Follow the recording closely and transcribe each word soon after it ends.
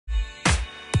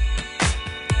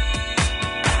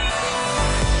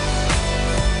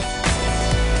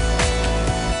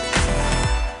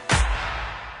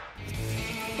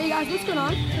what's going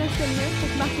on? Let's get in here.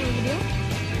 Welcome back to the video.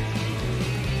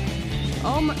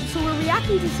 So we're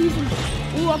reacting to season.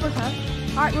 Ooh, uppercut.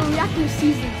 Alright, we're reacting to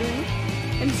season 3.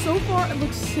 And so far, it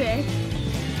looks sick.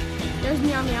 There's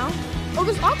Meow Meow. Oh,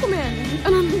 there's Aquaman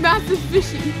and a massive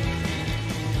fishy.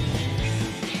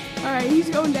 Alright, he's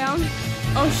going down.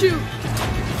 Oh, shoot.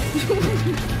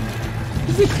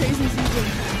 This is a crazy season.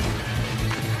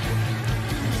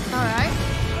 Alright.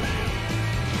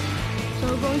 So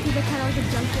we're going through the kind of like a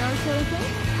junkyard sort of thing.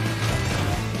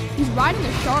 He's riding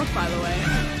a shark, by the way.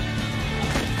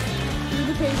 Through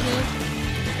the pavement.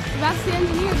 That's the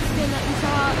engineer skin that you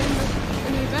saw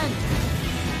in the event.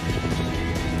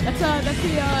 That's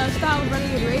the style of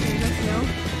running with racing, just you know.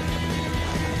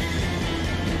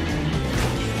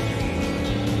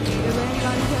 They're landing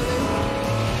on each other.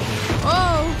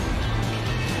 Oh!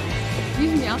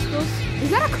 Using the obstacles. Is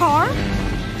that a car?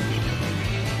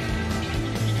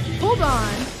 Hold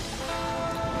on.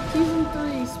 Season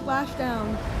 3,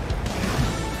 Splashdown.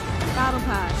 Battle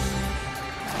Pass.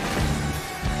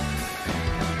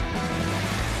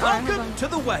 Welcome to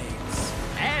the waves,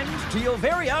 and to your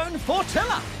very own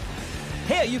Fortilla.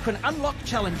 Here you can unlock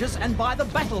challenges and buy the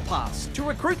battle pass to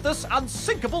recruit this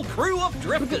unsinkable crew of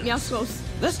drifters. Look at Meowscles.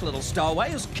 This little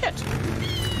stowaway is Kit.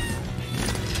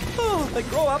 Oh, they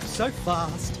grow up so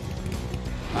fast.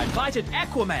 I invited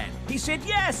Aquaman. He said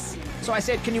yes. So I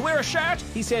said, can you wear a shirt?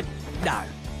 He said, no.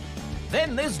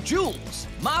 Then there's Jules,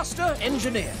 master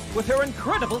engineer, with her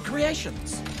incredible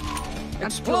creations.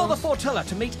 Explore the Fortilla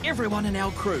to meet everyone in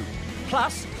our crew.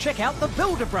 Plus, check out the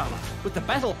Build Umbrella. With the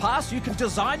Battle Pass, you can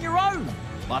design your own.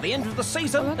 By the end of the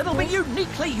season, it'll be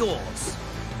uniquely yours.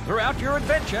 Throughout your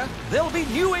adventure, there'll be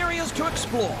new areas to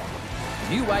explore,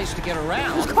 new ways to get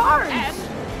around, There's cars. and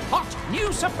hot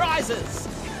new surprises.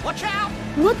 Watch out!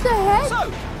 What the heck?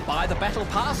 So, buy the Battle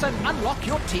Pass and unlock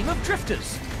your team of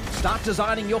drifters. Start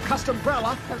designing your custom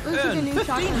umbrella, earn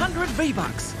 1,500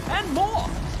 V-Bucks, and more.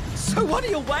 So what are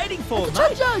you waiting for,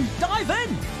 mate? Dive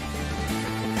in!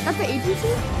 That's the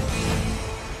agency?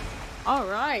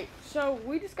 Alright, so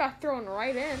we just got thrown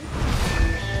right in.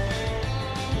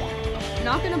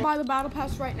 Not gonna buy the battle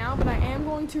pass right now, but I am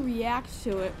going to react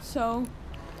to it. So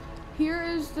here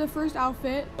is the first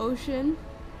outfit, Ocean.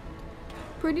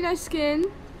 Pretty nice skin.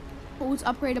 Oh, it's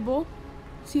upgradable.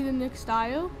 See the Nick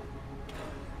style.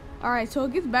 Alright, so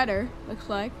it gets better, looks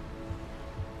like.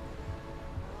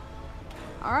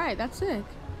 Alright, that's sick.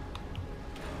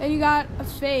 Then you got a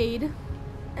fade.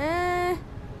 I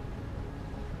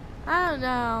don't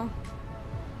know.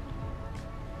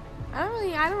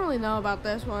 I don't really know about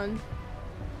this one.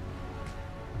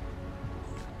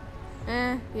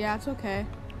 Yeah, it's okay.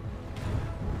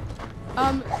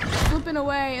 Flipping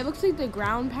away, it looks like the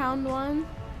ground pound one.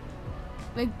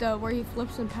 Like the where he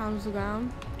flips and pounds the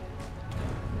ground.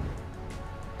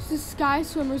 It's the sky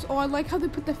swimmers. Oh, I like how they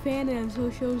put the fan in so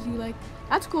it shows you like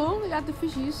that's cool. They got the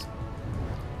fishies.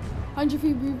 100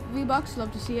 V-Bucks,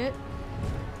 love to see it.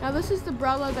 Now this is the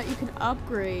umbrella that you can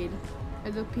upgrade,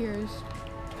 it appears.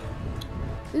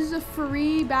 This is a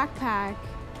free backpack.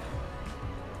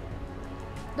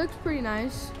 Looks pretty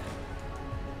nice.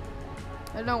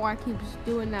 I don't know why it keeps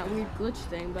doing that weird glitch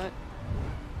thing, but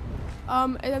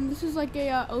and then this is like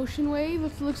a ocean wave.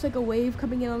 It looks like a wave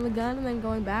coming in on the gun and then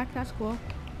going back. That's cool.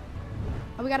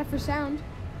 Oh, we got it for sound.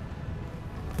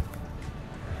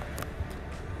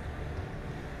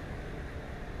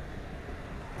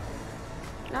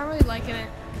 Not really liking it.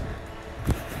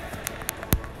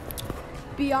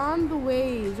 Beyond the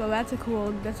waves. Oh, that's a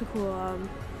cool.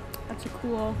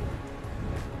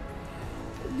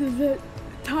 The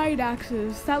tide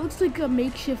axes. That looks like a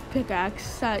makeshift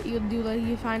pickaxe that you do like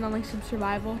you find on like some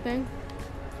survival thing.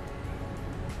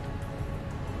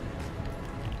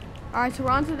 All right, so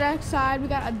we're on to the next side. We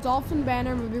got a dolphin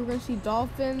banner. Maybe we're gonna see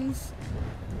dolphins.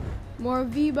 More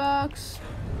V-Bucks.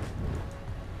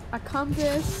 A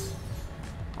compass.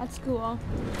 That's cool.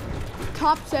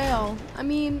 Top sail. I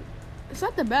mean, it's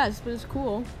not the best, but it's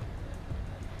cool.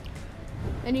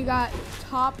 Then you got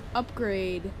top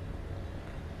upgrade.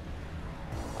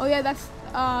 Oh yeah, that's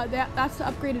the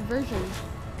upgraded version.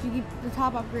 You get the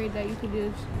top upgrade that you can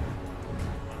use.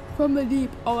 From the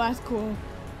deep. Oh, that's cool.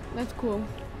 That's cool.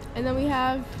 And then we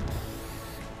have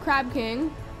Crab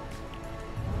King.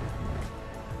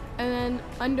 And then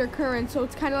Undercurrent. So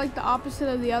it's kind of like the opposite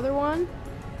of the other one,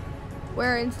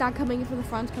 where it's not coming in from the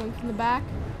front, it's coming from the back.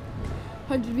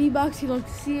 100 V-Bucks, you don't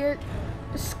see it.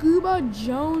 Scuba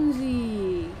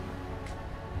Jonesy.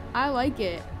 I like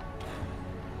it.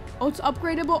 Oh, it's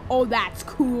upgradable? Oh, that's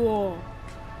cool.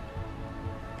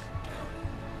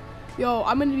 Yo,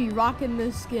 I'm gonna be rocking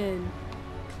this skin.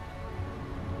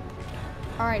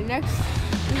 Alright, next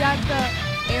We got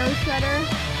the air shredder.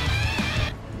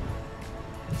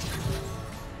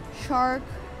 Shark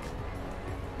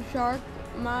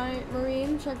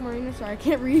marine, sorry, I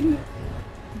can't read.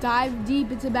 Dive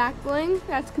deep into back bling.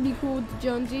 That's gonna be cool with the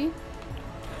Jonesy.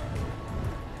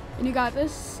 And you got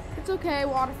this. It's okay,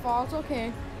 waterfall, it's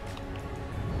okay.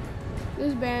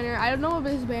 This banner, I don't know what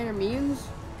this banner means.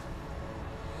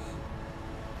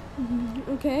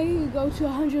 Okay, you go to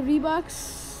 100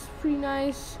 V-Bucks. Pretty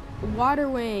nice. Water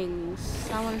wings.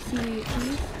 I want to see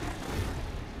these.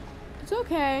 It's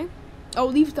okay. Oh,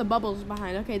 leaves the bubbles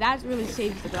behind. Okay, that really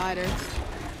saves the glider.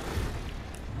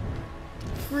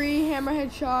 Free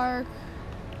hammerhead shark.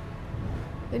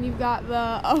 Then you've got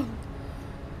the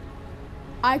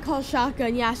I call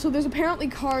shotgun. Yeah, so there's apparently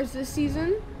cars this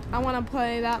season. I want to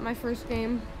play that, my first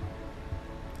game.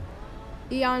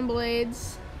 Eon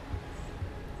blades.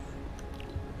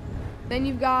 Then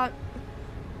you've got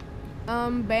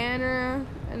banner,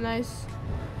 a nice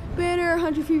banner,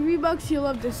 150 V-Bucks. You'll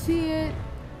love to see it.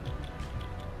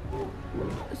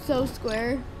 So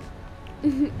square. I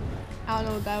don't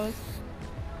know what that was.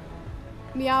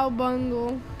 Meow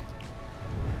bungle.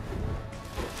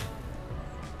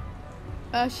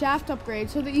 Shaft upgrade,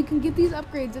 so that you can get these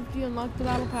upgrades if you unlock the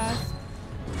battle pass.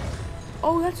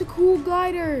 Oh, that's a cool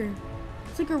glider.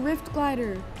 It's like a rift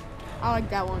glider. I like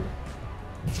that one.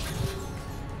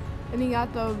 And you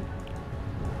got the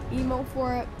emote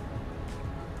for it.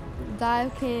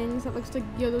 Dive kings. That looks like,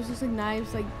 those looks like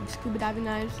knives, like scuba diving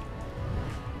knives.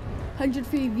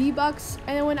 150 V-Bucks.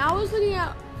 And then when I was looking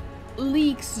at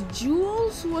leaks,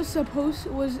 Jules was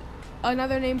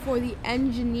another name for the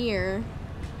engineer.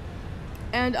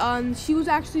 And she was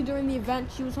actually, during the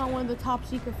event, she was on one of the top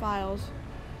secret files.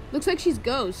 Looks like she's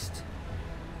Ghost,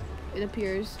 it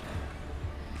appears.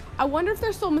 I wonder if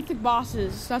they're still mythic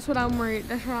bosses. That's what I'm worried.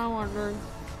 That's what I wonder.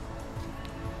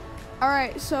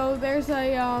 Alright, so there's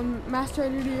a master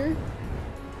engineer.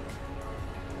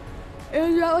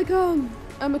 And you got like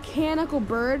a mechanical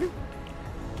bird.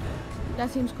 That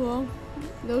seems cool.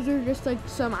 Those are just like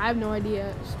some, I have no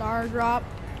idea. Star drop.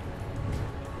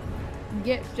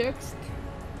 Get fixed.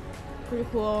 Pretty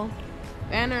cool.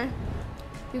 Banner.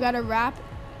 You got a wrap.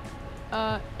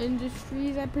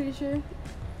 Industries, I'm pretty sure.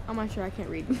 I'm not sure, I can't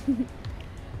read.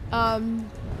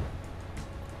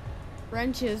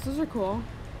 Wrenches, those are cool.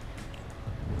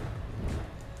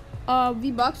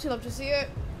 V-Bucks, you'd love to see it.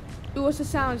 Ooh, what's the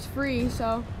sound? It's free,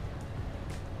 so.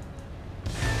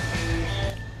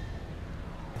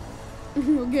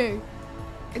 Okay.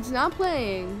 It's not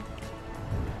playing.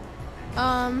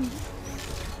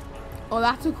 Oh,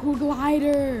 that's a cool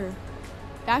glider.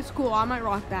 That's cool, I might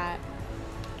rock that.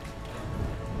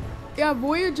 Yeah,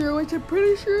 Voyager, which I'm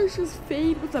pretty sure is just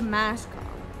Fade with a mask on.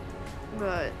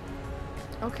 But,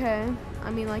 okay.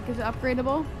 I mean, like, is it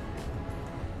upgradable?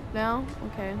 No?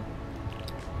 Okay.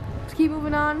 Let's keep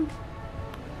moving on.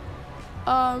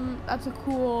 That's a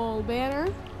cool banner.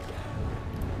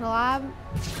 The lab.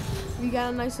 We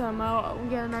got a nice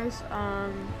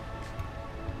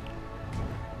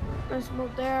nice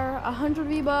move there. 100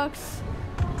 V-Bucks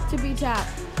to be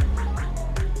tapped.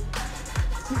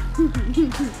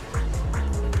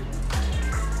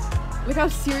 Look how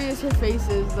serious her face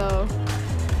is, though.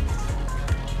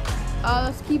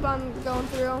 Let's keep on going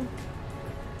through.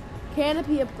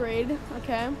 Canopy upgrade,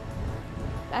 okay.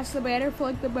 That's the banner for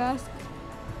like the best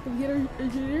computer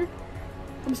engineer.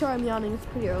 I'm sorry, I'm yawning. It's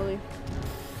pretty early.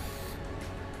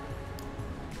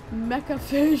 Mecha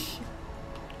fish.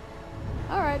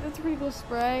 All right, that's a pretty cool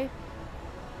spray.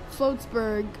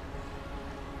 Floatsburg.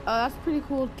 That's a pretty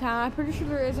cool town. I'm pretty sure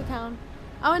there is a town.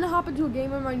 I'm gonna hop into a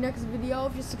game in my next video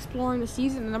of just exploring the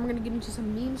season, and I'm gonna get into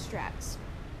some meme strats.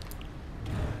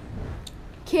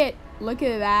 Kit, look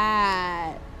at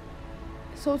that.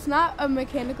 So it's not a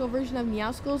mechanical version of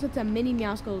Meowskulls, it's a mini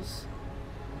Meowskulls.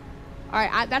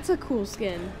 Alright, that's a cool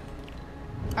skin.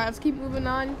 Alright, let's keep moving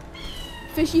on.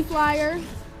 Fishy Flyer.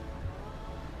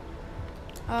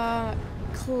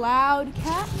 Cloud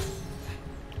Cat.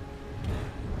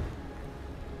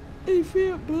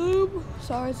 Infinite Bloom.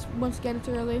 Sorry, once again, it's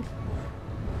early.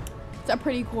 It's a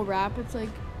pretty cool wrap. It's like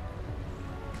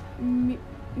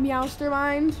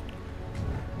Meowstermind.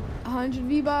 100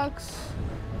 V-Bucks.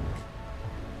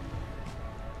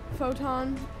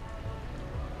 Photon.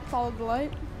 Follow the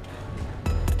light.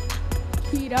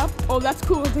 Heat up. Oh, that's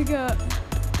cool. It's like a.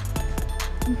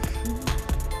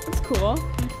 That's cool.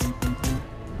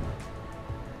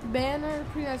 Banner.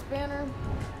 Pretty nice banner.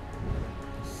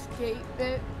 Skate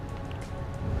bit.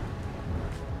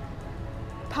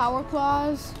 Power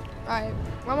claws. Alright,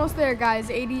 we're almost there, guys.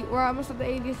 80. We're almost at the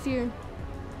 80th here.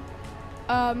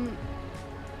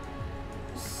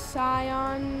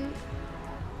 Scion.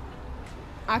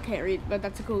 I can't read, but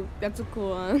that's a cool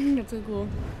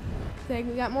thing.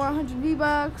 We got more 100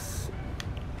 V-Bucks.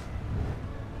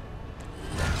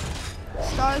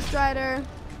 Star Strider,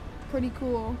 pretty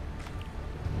cool.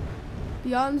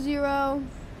 Beyond Zero,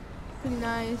 pretty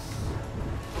nice.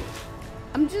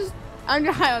 I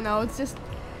don't know, it's just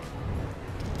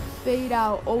fade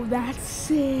out. Oh, that's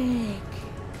sick.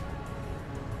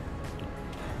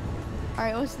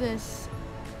 Alright, what's this?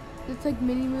 It's like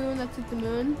mini moon, that's like the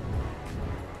moon.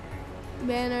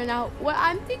 Banner. Now, what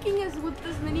I'm thinking is with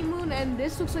this mini moon and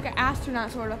this looks like an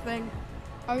astronaut sort of thing.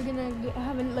 Are we gonna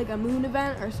have like a moon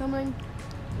event or something?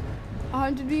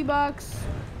 100 V-Bucks.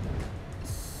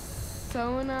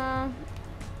 Sona.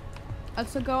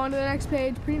 Let's go on to the next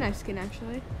page. Pretty nice skin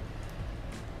actually.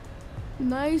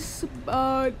 Nice.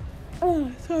 Sorry.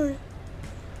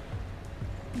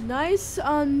 Nice.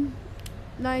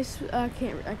 Nice. I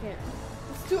can't.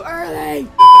 It's too early.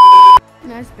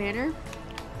 Nice banner.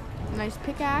 Nice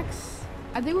pickaxe.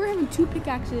 I think we're having 2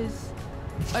 pickaxes.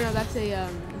 Oh no, that's a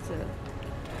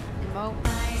emote.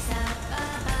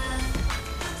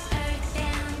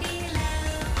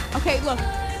 Okay, look.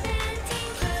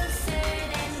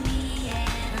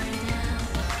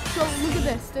 So look at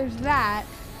this. There's that.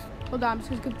 Hold on, I'm just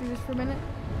gonna go through this for a minute.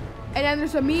 And then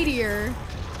there's a meteor.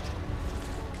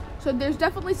 So there's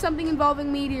definitely something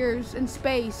involving meteors in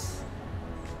space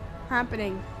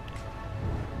happening.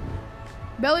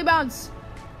 Belly bounce.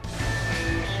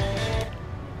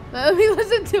 Let me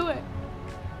listen to it.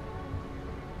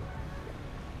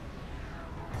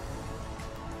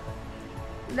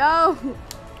 No,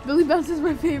 Belly bounce is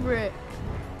my favorite.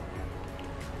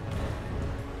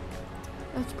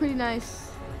 That's pretty nice.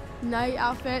 Knight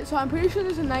outfit. So I'm pretty sure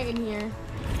there's a knight in here.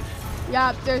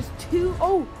 Yeah, there's 2.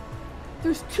 Oh,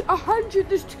 there's 100.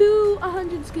 There's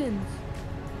 100 skins.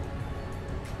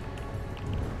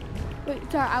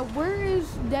 Wait, sorry. Where is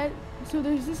that? So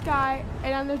there's this guy,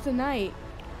 and then there's a knight.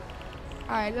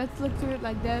 All right, let's look through it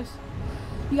like this.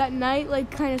 You got knight, like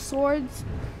kind of swords.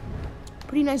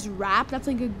 Pretty nice wrap. That's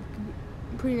like a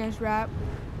pretty nice wrap.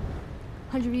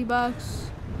 100 V-Bucks.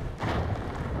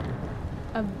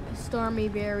 A Stormy,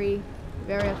 very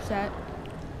upset.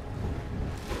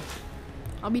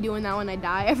 I'll be doing that when I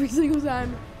die every single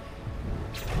time.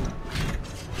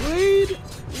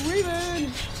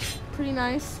 Raven. Pretty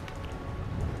nice.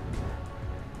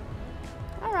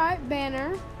 Alright,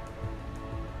 banner.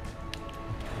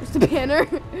 Just a banner.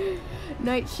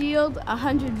 Knight shield,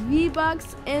 100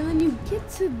 V-Bucks, and then you get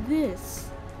to this.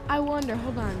 I wonder,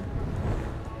 hold on.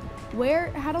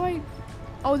 How do I?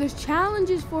 Oh, there's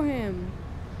challenges for him.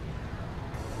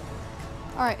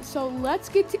 Alright, so let's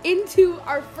get into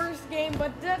our first game,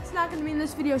 but that's not going to be in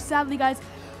this video, sadly, guys.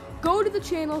 Go to the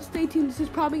channel, stay tuned. This is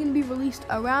probably going to be released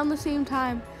around the same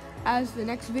time as the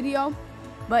next video.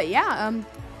 But yeah,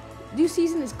 this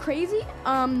season is crazy.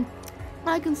 All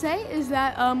I can say is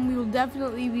that we will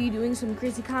definitely be doing some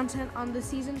crazy content on this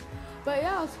season. But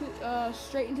yeah, let's get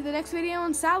straight into the next video.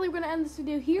 And sadly, we're going to end this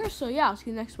video here. So yeah, I'll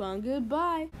see you next one.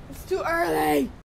 Goodbye. It's too early.